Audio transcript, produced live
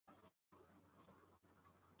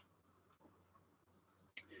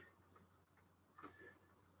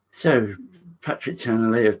So, Patrick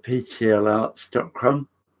Turnley of PTLARTS.com.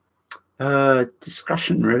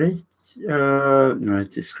 Discussion, really. No,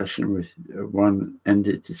 discussion with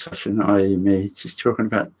one-ended discussion, i.e. me just talking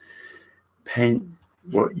about paint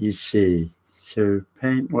what you see. So,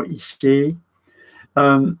 paint what you see.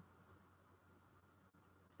 So,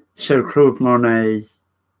 Claude Monet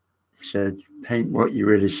said, paint what you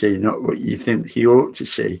really see, not what you think you ought to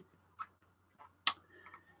see.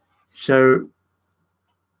 So,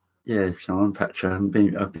 yeah, so I'm Patrick.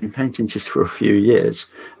 I've been painting just for a few years,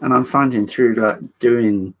 and I'm finding through like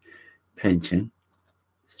doing painting,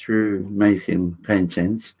 through making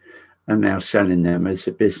paintings, and now selling them as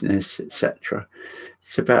a business, etc.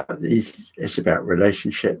 It's about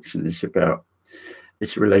relationships, and it's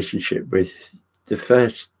a relationship with the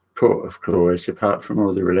first port of call, is apart from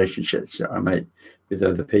all the relationships that I make with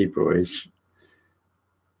other people, is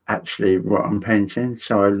actually what I'm painting.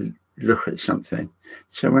 So I look at something.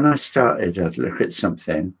 So when I started, I'd look at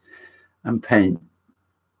something and paint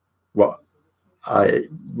what I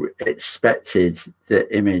expected the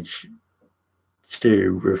image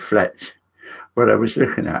to reflect what I was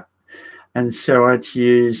looking at. And so I'd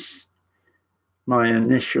use my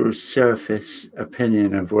initial surface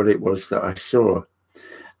opinion of what it was that I saw.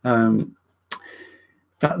 But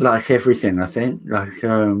like everything, I think, like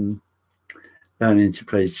learning to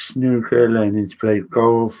play snooker, learning to play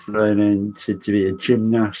golf, learning to be a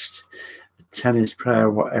gymnast, a tennis player,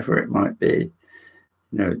 whatever it might be.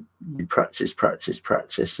 You know, you practice,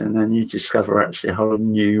 and then you discover actually a whole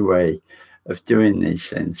new way of doing these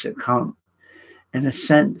things. It can't, in a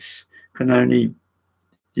sense, the only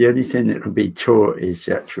thing that can be taught is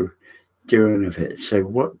the actual doing of it. So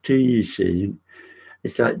what do you see?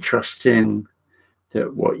 It's like trusting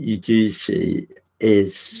that what you do see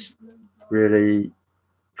is really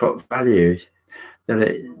got value, that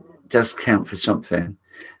it does count for something.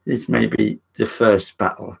 This may be the first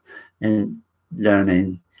battle in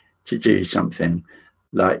learning to do something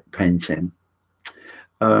like painting.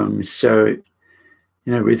 So, you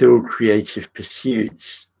know, with all creative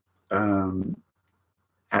pursuits,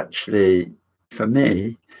 actually, for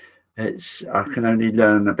me, I can only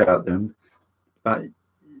learn about them by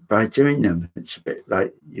doing them. It's a bit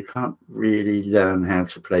like you can't really learn how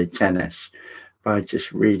to play tennis by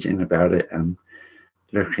just reading about it and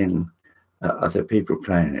looking at other people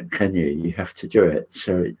playing it, can you? You have to do it.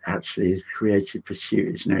 So actually, a creative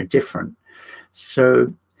pursuit is no different.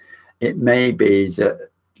 So it may be that,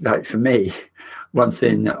 like for me, one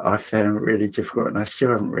thing that I found really difficult, and I still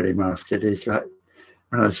haven't really mastered, is like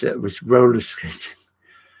when I was roller skating.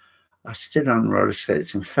 I stood on roller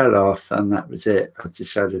skates and fell off, and that was it. I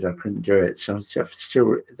decided I couldn't do it. So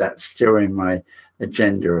that's still in my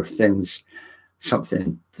agenda of things,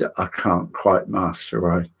 something that I can't quite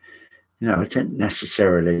master. I don't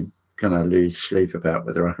necessarily gonna lose sleep about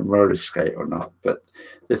whether I can roller skate or not, but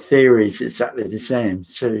the theory is exactly the same.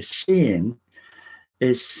 So seeing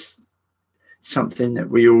is something that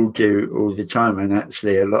we all do all the time, and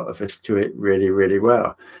actually a lot of us do it really, really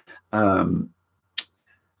well.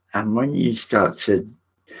 And when you start to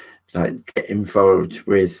like get involved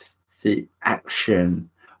with the action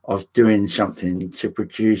of doing something to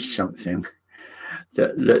produce something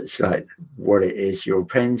that looks like what it is you're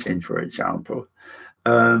painting, for example,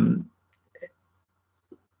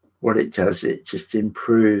 what it does, it just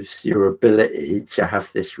improves your ability to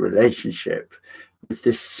have this relationship with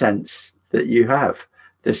this sense that you have,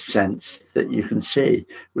 this sense that you can see,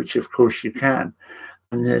 which of course you can.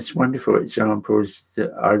 And there's wonderful examples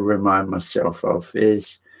that I remind myself of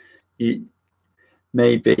is you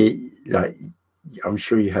maybe, like, I'm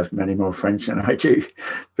sure you have many more friends than I do,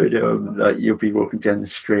 but like you'll be walking down the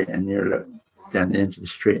street and you'll look down the end of the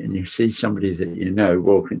street and you see somebody that you know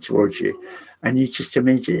walking towards you, and you just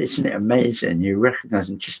immediately, isn't it amazing? You recognize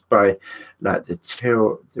them just by like the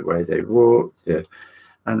tilt, the way they walk,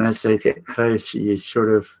 and as they get closer, you sort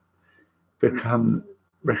of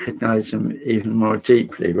recognize them even more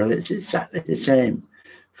deeply. Well, it's exactly the same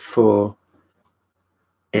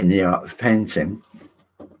in the art of painting.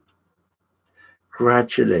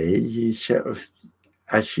 Gradually, you sort of,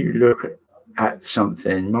 as you look at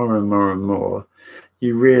something more and more and more,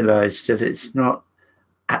 you realize that it's not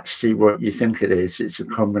actually what you think it is. It's a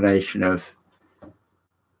combination of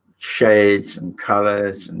shades and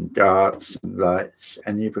colors and darks and lights,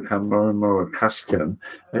 and you become more and more accustomed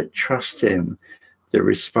at trusting the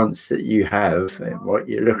response that you have and what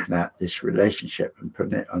you're looking at, this relationship, and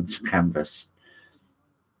putting it onto canvas.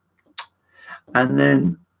 And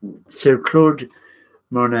then, so Claude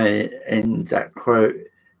Monet, in that quote,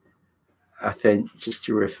 I think, just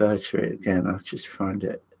to refer to it again, I'll just find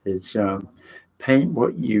it, is paint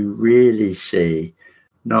what you really see,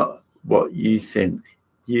 not what you think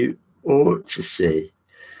you ought to see.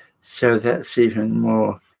 So that's even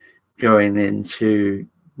more going into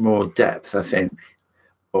more depth, I think,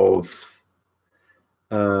 of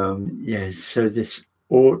so this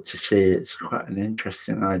ought to see, it's quite an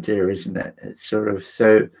interesting idea, isn't it? It's sort of,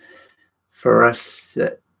 so for us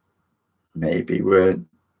that maybe weren't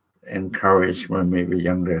encouraged when we were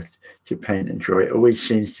younger to paint and draw, it always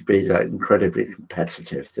seems to be like incredibly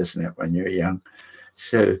competitive, doesn't it, when you're young?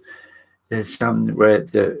 So there's some where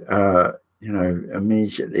that you know,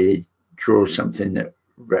 immediately draw something that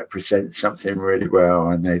represents something really well,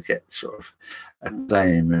 and they get sort of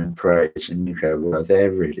acclaim and praise, and you go, well,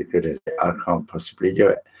 they're really good at it, I can't possibly do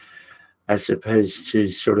it. As opposed to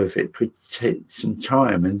sort of, it could take some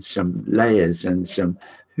time and some layers and some,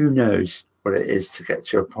 who knows what it is to get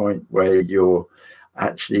to a point where you're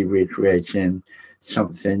actually recreating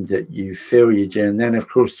something that you feel you do. And then, of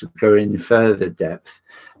course, to go in further depth,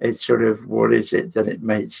 it's sort of, what is it that it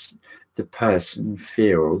makes the person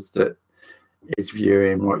feel that is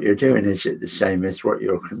viewing what you're doing? Is it the same as what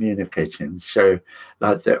you're communicating? So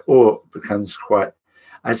like the ought becomes quite,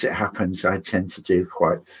 as it happens, I tend to do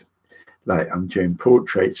quite, like I'm doing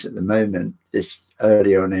portraits at the moment, this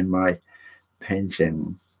early on in my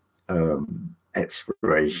painting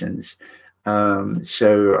explorations.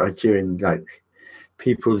 So I'm doing like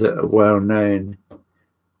people that are well known.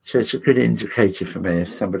 So it's a good indicator for me if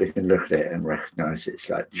somebody can look at it and recognize it's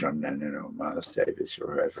like John Lennon or Miles Davis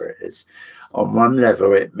or whoever it is. On one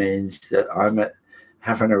level, it means that I'm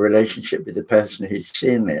having a relationship with the person who's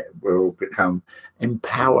seeing it will become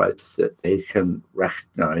empowered that they can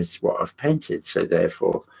recognize what I've painted. So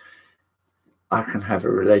therefore, I can have a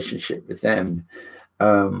relationship with them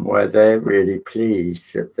where they're really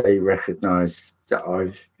pleased that they recognize that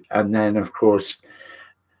I've, and then of course,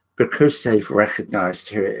 because they've recognized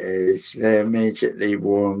who it is, they're immediately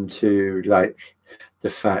warm to like the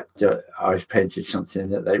fact that I've painted something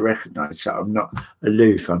that they recognize. So I'm not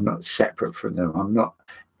aloof, I'm not separate from them, I'm not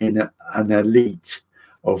in an elite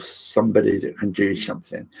of somebody that can do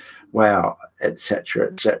something, wow,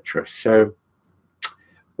 etc., etc. So,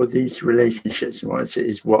 well, these relationships and what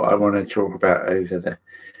is what I want to talk about over the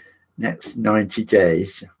next 90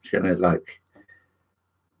 days. I'm going to like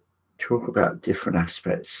talk about different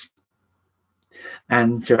aspects.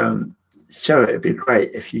 And so it'd be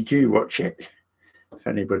great if you do watch it. If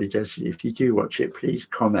anybody does, if you do watch it, please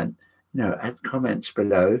comment. You know, add comments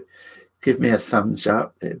below. Give me a thumbs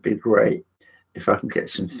up. It'd be great if I can get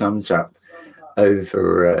some thumbs up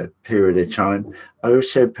over a period of time. I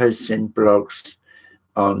also posting blogs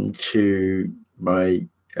onto my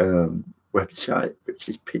website, which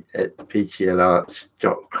is at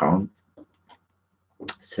PTLARTS.com.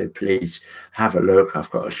 So please have a look. I've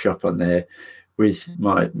got a shop on there with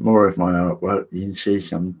more of my artwork. You can see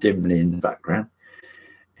some dimly in the background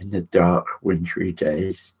in the dark wintry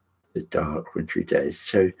days. So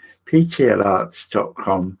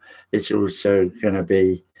PTLARTS.com is also going to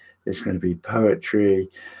be, there's going to be poetry.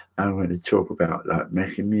 I'm going to talk about like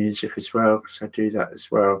making music as well, because I do that as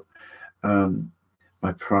well.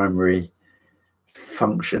 My primary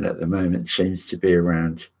function at the moment seems to be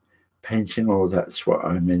around painting, or that's what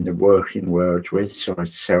I'm in the working world with. So I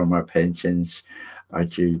sell my paintings, I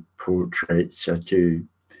do portraits, I do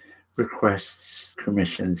requests,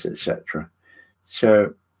 commissions, etc.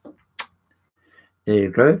 So there you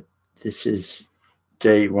go. This is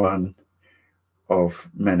day one of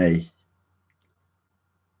many.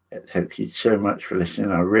 Thank you so much for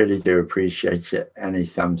listening. I really do appreciate it. Any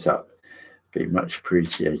thumbs up be much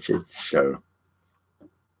appreciated. So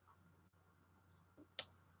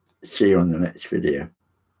see you on the next video.